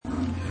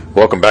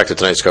Welcome back to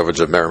tonight's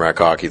coverage of Merrimack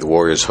Hockey. The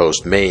Warriors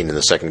host Maine in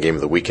the second game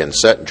of the weekend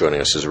set. Joining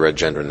us is Red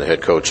Gendron, the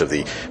head coach of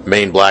the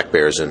Maine Black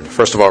Bears. And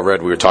first of all,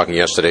 Red, we were talking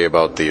yesterday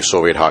about the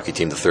Soviet hockey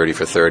team, the 30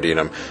 for 30, and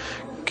I'm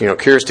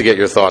curious to get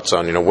your thoughts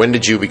on, when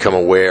did you become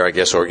aware, I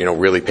guess, or,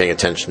 really paying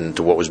attention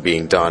to what was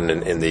being done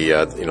in the,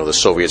 the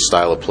Soviet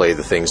style of play,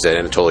 the things that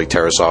Anatoly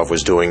Tarasov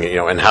was doing,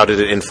 and how did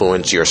it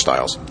influence your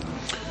styles?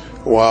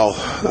 Well,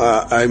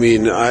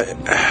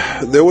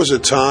 there was a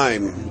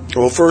time,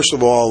 well, first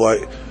of all,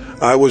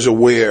 I was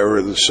aware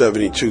of the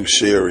 72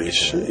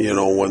 series,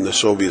 when the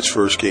Soviets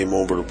first came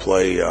over to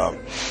play, the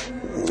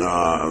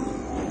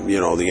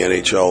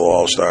NHL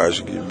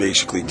All-Stars,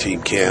 basically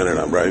Team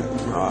Canada, right?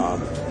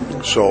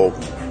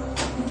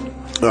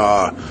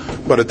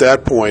 But at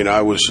that point,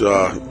 I was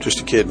just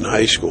a kid in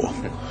high school,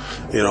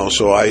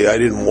 so I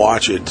didn't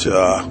watch it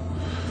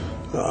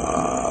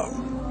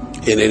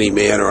in any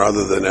manner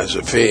other than as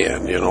a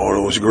fan, and it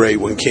was great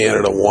when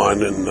Canada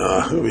won and,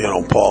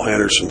 Paul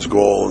Henderson's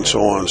goal and so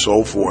on and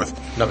so forth.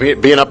 Now,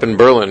 being up in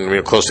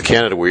Berlin, close to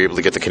Canada, were you able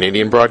to get the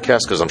Canadian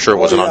broadcast? Because I'm sure it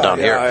wasn't on down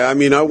here. I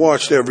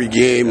watched every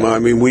game.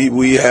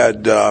 We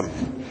had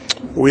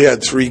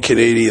 3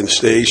 Canadian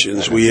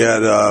stations. We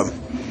had,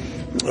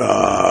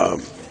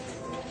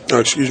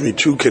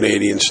 2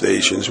 Canadian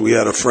stations. We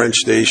had a French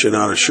station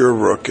out of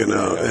Sherbrooke and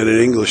an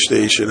English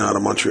station out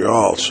of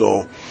Montreal.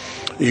 So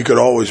you could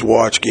always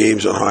watch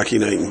games on Hockey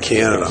Night in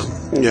Canada.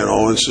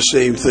 It's the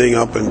same thing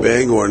up in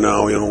Bangor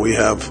now. We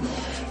have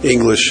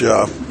English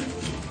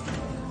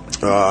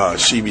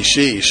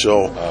CBC,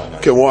 so you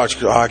can watch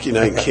Hockey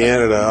Night in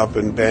Canada up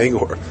in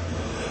Bangor.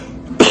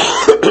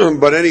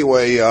 But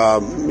anyway,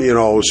 obviously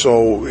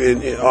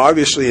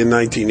in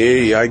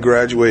 1980, I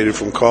graduated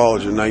from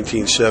college in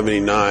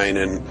 1979,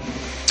 and,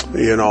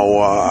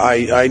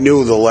 I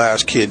knew the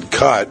last kid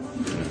cut,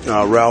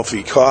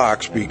 Ralphie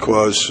Cox,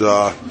 because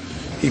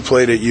he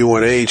played at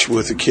UNH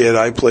with a kid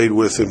I played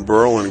with in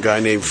Berlin, a guy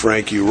named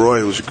Frankie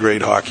Roy, who was a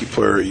great hockey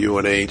player at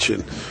UNH,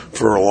 and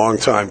for a long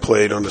time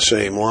played on the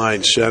same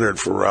line, centered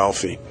for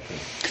Ralphie.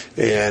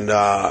 And,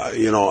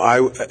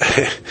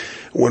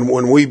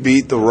 when we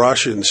beat the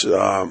Russians,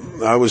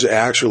 I was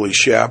actually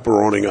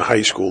chaperoning a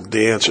high school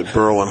dance at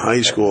Berlin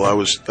High School. I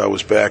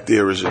was back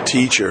there as a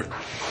teacher,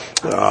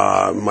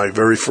 my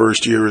very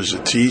first year as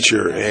a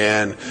teacher,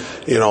 and,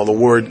 the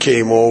word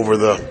came over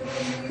the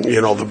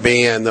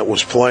band that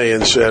was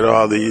playing said,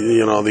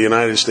 the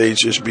United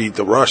States just beat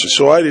the Russians.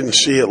 So I didn't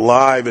see it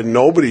live, and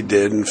nobody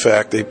did. In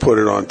fact, they put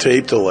it on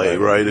tape delay,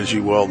 right, as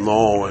you well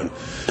know.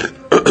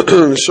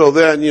 And so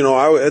then,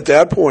 at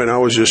that point, I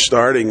was just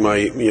starting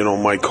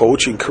my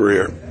coaching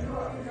career.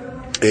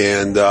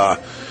 And,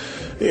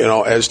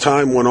 as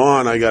time went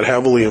on, I got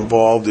heavily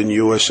involved in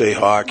USA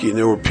Hockey, and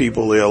there were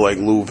people there like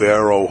Lou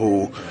Vero,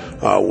 who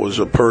was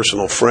a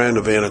personal friend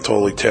of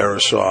Anatoly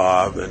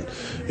Tarasov, and,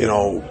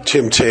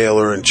 Tim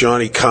Taylor and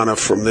Johnny Cuniff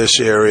from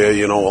this area,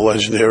 a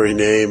legendary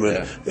name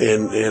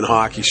in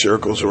hockey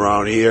circles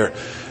around here.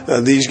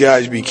 These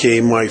guys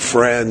became my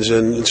friends,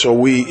 and so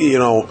we,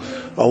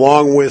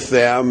 along with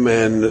them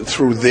and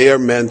through their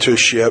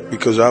mentorship,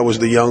 because I was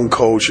the young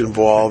coach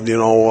involved,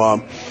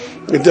 I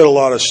did a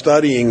lot of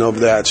studying of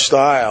that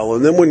style.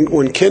 And then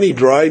when Kenny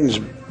Dryden's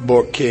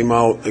book came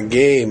out, The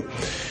Game,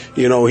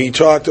 he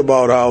talked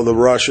about how the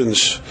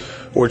Russians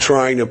were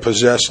trying to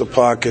possess the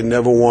puck and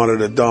never wanted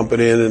to dump it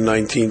in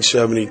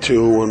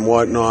 1972 and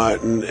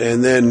whatnot.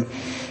 And then,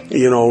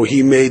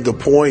 he made the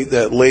point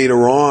that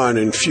later on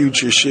in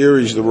future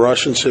series, the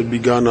Russians had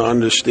begun to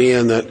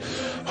understand that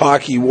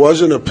hockey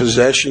wasn't a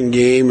possession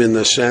game in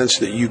the sense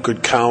that you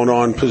could count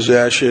on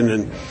possession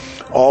and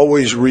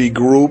always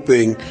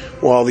regrouping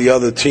while the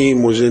other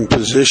team was in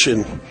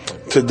position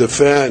to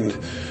defend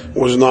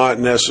was not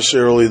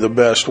necessarily the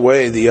best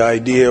way. The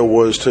idea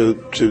was to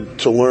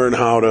learn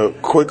how to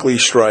quickly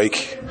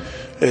strike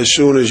as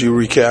soon as you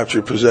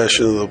recapture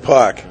possession of the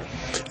puck.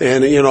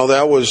 And,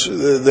 that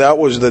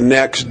was the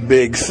next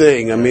big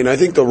thing. I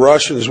think the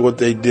Russians, what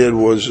they did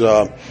was,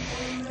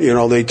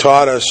 they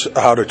taught us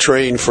how to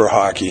train for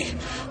hockey.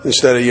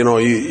 Instead of,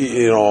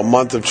 a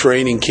month of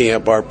training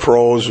camp, our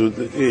pros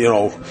would,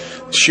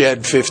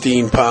 shed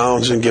 15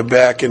 pounds and get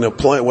back into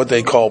what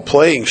they call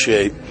playing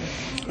shape.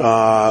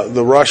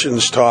 The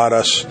Russians taught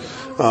us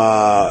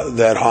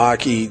that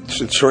hockey,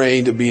 to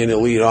train to be an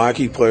elite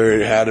hockey player,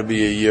 it had to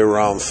be a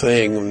year-round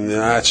thing, and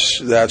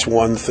that's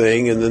one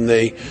thing. And then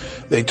they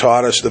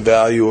taught us the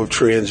value of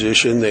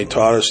transition. They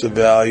taught us the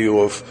value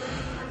of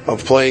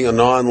playing a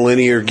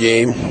non-linear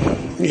game,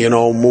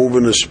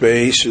 moving to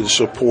space and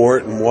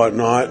support and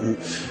whatnot.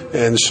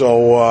 And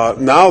so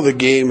now the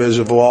game has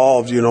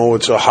evolved.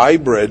 It's a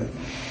hybrid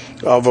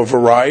of a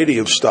variety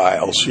of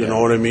styles. You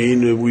know what I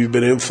mean? We've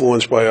been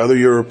influenced by other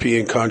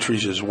European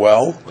countries as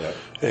well. Yeah.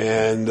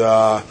 And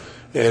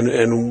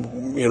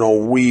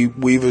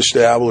we've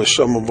established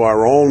some of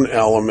our own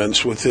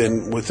elements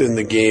within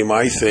the game,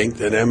 I think,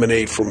 that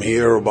emanate from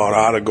here about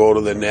how to go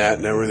to the net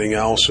and everything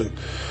else, and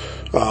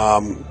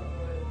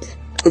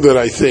that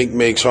I think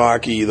makes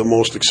hockey the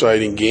most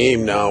exciting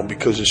game now,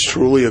 because it's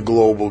truly a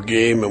global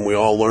game and we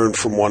all learn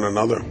from one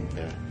another.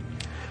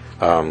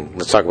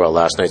 Let's talk about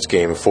last night's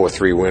game, a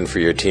 4-3 win for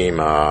your team.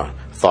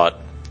 Thought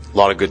a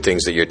lot of good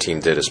things that your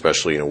team did,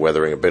 especially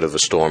weathering a bit of a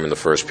storm in the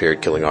first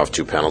period, killing off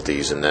 2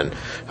 penalties, and then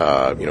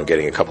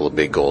getting a couple of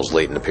big goals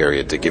late in the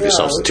period to give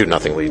yourselves a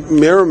 2-0 lead.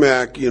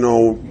 Merrimack,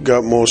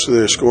 got most of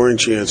their scoring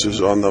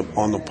chances on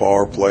the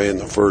power play in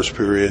the first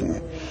period.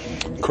 And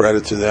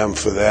credit to them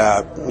for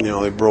that.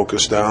 They broke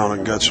us down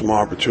and got some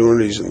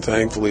opportunities, and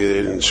thankfully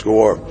they didn't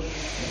score.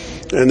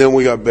 And then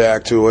we got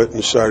back to it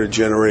and started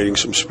generating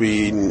some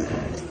speed, and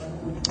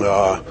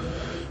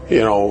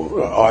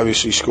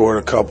obviously scored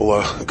a couple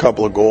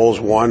of goals.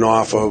 One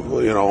off of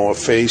a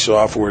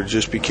face-off where it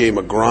just became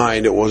a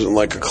grind. It wasn't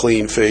like a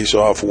clean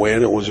face-off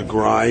win. It was a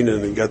grind,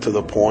 and it got to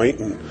the point.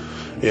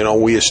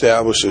 And we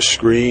established a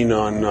screen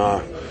on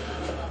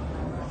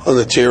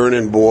the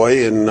Tiernan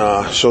boy, and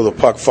so the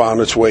puck found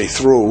its way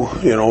through.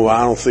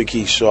 I don't think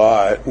he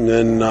saw it. And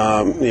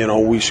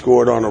then we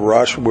scored on a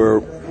rush where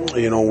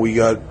we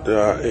got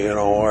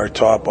our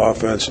top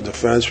offensive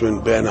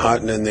defenseman Ben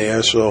Hutton in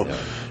there. So.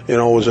 It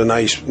was a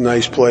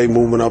nice play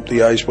moving up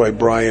the ice by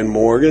Brian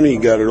Morgan. He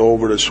got it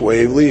over to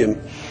Swavely,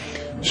 and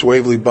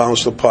Swavely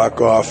bounced the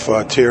puck off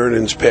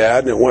Tiernan's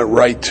pad, and it went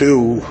right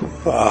to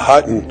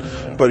Hutton.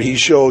 But he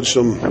showed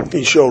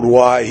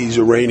why he's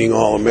a reigning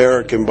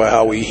All-American by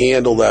how he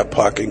handled that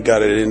puck and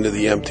got it into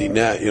the empty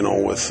net,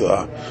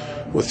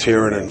 with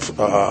Tiernan,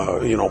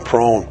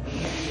 prone.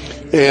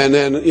 And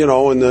then,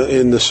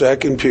 in the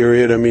second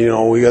period,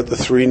 we got the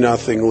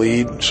 3-0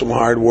 lead, some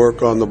hard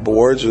work on the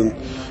boards, and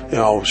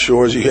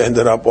Shoresy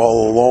ended up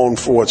all alone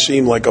for what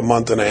seemed like a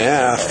month and a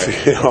half,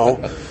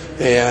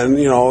 and,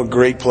 a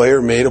great player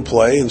made a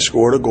play and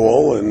scored a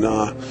goal. And,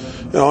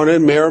 and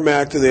then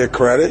Merrimack, to their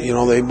credit,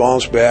 they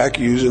bounced back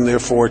using their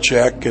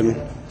forecheck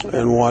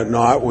and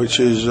whatnot,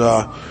 which is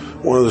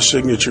one of the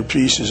signature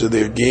pieces of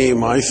their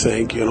game, I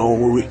think.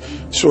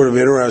 Sort of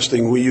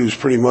interesting. We use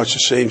pretty much the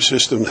same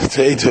system that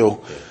they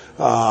do.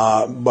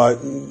 But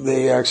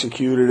they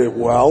executed it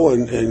well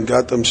and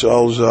got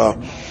themselves,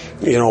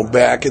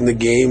 back in the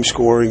game,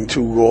 scoring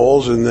 2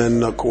 goals, and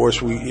then of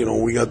course we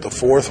got the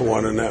 4th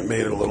one, and that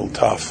made it a little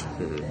tough.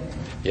 Mm-hmm.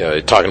 Yeah,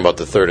 talking about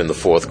the 3rd and the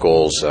 4th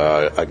goals,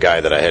 a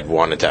guy that I had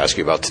wanted to ask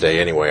you about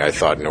today anyway. I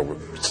thought,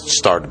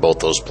 started both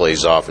those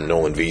plays off, and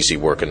Nolan Vesey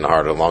working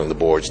hard along the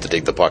boards to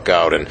dig the puck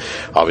out, and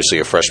obviously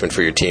a freshman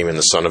for your team and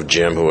the son of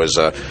Jim, who is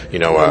a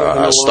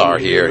star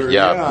here.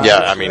 Yeah.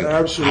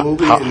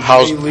 Absolutely.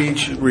 How's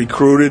Leach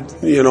recruited?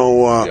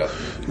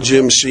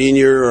 Jim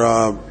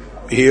Senior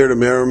here to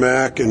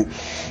Merrimack, and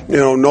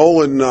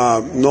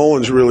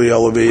Nolan's really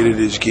elevated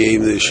his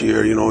game this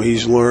year.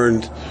 He's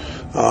learned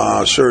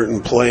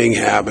certain playing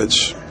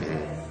habits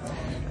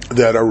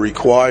that are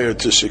required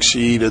to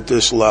succeed at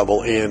this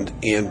level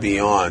and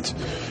beyond.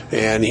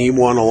 And he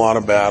won a lot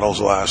of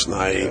battles last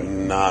night,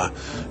 and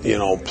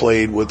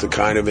played with the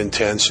kind of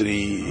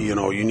intensity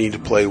you need to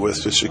play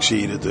with to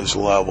succeed at this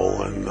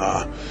level. And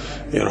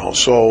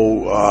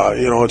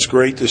it's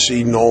great to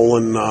see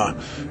Nolan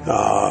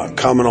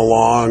coming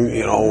along.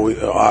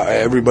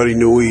 Everybody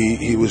knew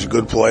he was a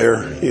good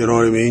player. You know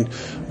what I mean?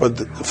 But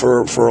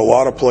for a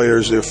lot of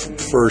players, their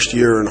first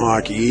year in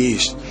Hockey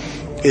East,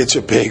 it's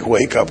a big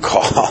wake-up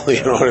call,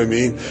 you know what I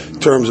mean, in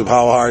terms of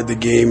how hard the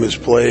game is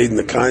played and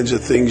the kinds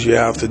of things you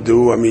have to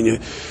do.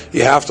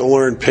 You have to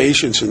learn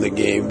patience in the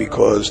game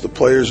because the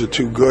players are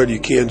too good. You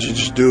can't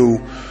just do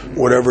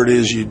whatever it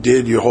is you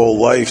did your whole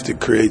life to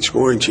create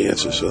scoring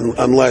chances,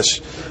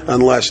 unless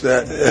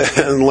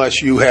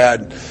you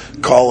had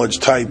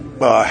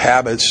college-type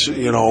habits,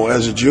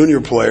 as a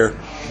junior player.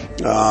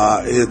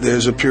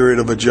 There's a period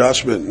of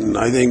adjustment, and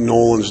I think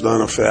Nolan's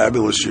done a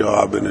fabulous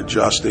job in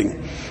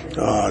adjusting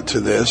to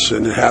this,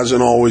 and it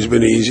hasn't always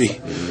been easy.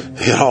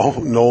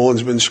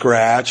 Nolan's been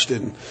scratched,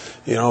 and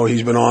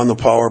he's been on the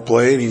power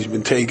play, and he's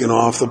been taken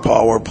off the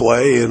power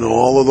play, and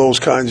all of those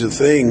kinds of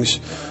things.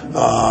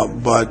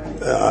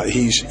 But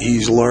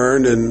he's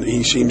learned, and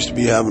he seems to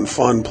be having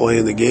fun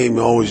playing the game.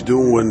 You always do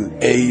when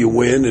A, you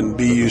win, and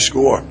B, you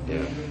score.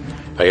 Yeah.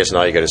 I guess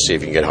now you got to see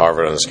if you can get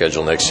Harvard on the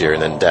schedule next year,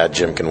 and then Dad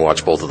Jim can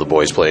watch both of the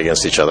boys play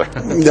against each other.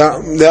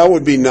 That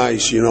would be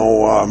nice,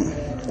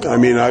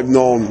 I've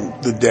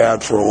known the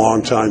dad for a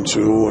long time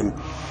too, and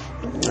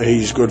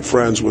he's good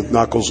friends with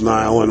Knuckles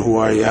Nyland, who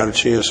I had a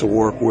chance to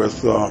work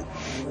with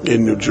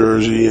in New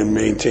Jersey and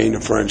maintain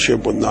a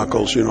friendship with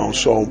Knuckles.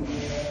 So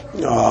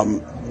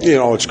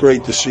it's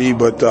great to see,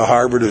 but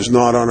Harvard is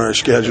not on our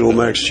schedule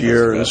next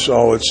year, and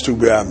so it's too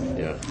bad.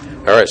 Yeah.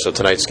 All right, so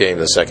tonight's game,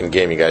 the second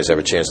game, you guys have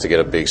a chance to get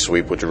a big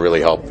sweep, which would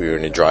really help you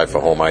in your drive for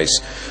home ice.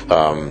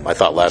 I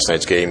thought last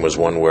night's game was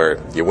one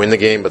where you win the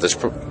game, but there's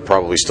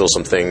probably still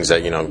some things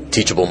that,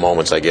 teachable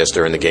moments, I guess,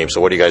 during the game.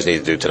 So what do you guys need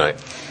to do tonight?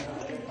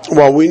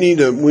 Well, we need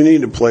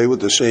to play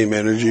with the same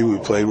energy we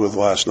played with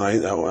last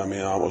night. I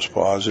was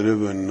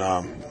positive, and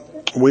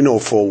we know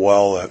full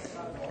well that,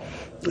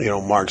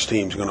 Mark's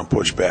team's going to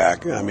push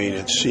back.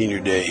 It's senior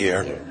day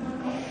here. There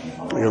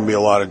are going to be a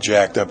lot of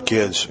jacked up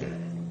kids.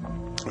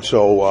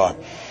 So,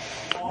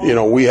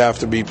 we have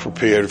to be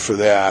prepared for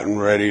that and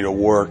ready to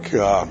work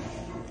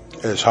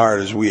as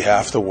hard as we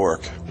have to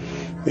work.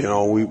 You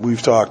know,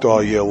 we've talked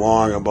all year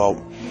long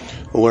about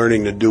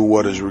learning to do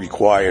what is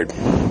required.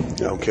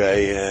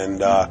 Okay,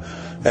 and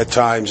at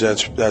times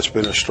that's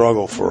been a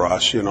struggle for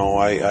us. You know,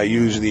 I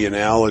use the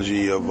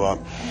analogy of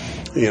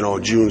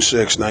June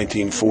 6,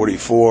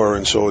 1944,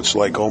 and so it's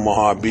like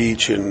Omaha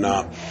Beach, and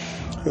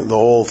the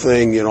whole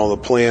thing. You know, the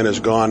plan has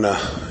gone to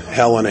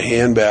hell in a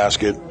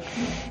handbasket,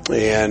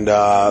 and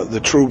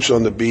the troops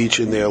on the beach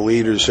and their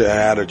leaders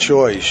had a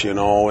choice. You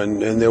know,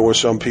 and there were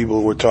some people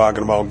who were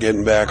talking about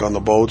getting back on the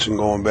boats and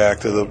going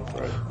back to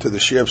the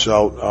ships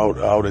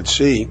out at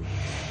sea.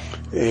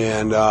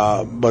 And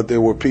but there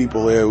were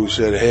people there who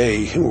said,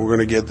 "Hey, we're going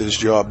to get this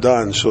job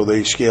done." So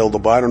they scaled the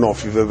bar. I don't know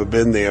if you've ever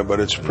been there, but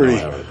it's pretty.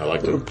 No, I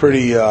like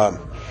it.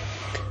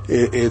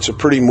 It's a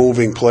pretty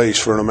moving place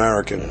for an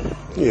American,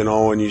 you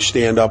know. And you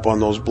stand up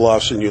on those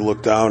bluffs and you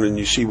look down and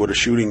you see what a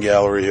shooting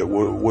gallery it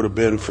would have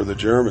been for the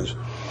Germans.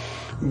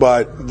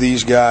 But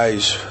these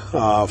guys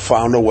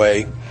found a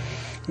way,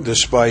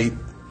 despite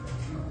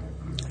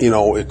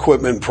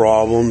equipment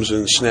problems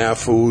and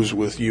snafus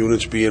with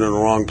units being in the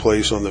wrong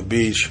place on the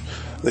beach.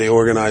 They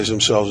organized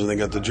themselves and they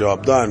got the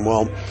job done.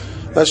 Well,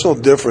 that's no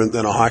different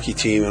than a hockey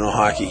team in a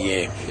hockey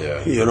game.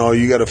 Yeah. You know,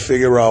 you got to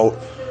figure out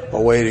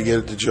a way to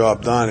get the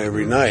job done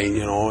every night.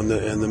 You know, and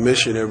the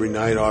mission every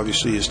night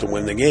obviously is to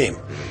win the game.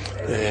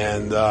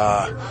 And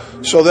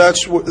so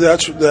that's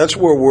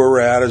where we're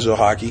at as a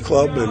hockey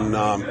club, and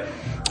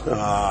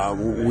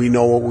we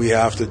know what we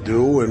have to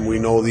do, and we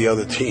know the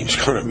other team's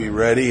going to be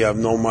ready. I've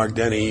known Mark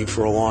Dennehy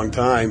for a long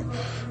time,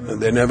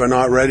 and they're never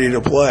not ready to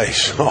play.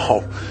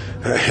 So,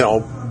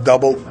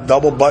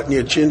 double button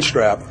your chin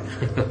strap.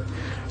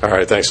 All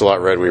right, thanks a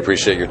lot, Red. We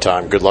appreciate your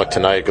time. Good luck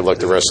tonight. Good luck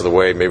the rest of the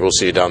way. Maybe we'll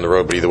see you down the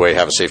road, but either way,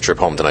 have a safe trip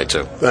home tonight,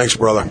 too. Thanks,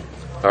 brother.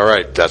 All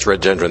right, that's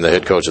Red Gendron, the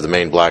head coach of the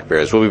Maine Black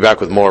Bears. We'll be back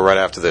with more right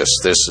after this.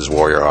 This is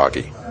Warrior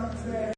Hockey.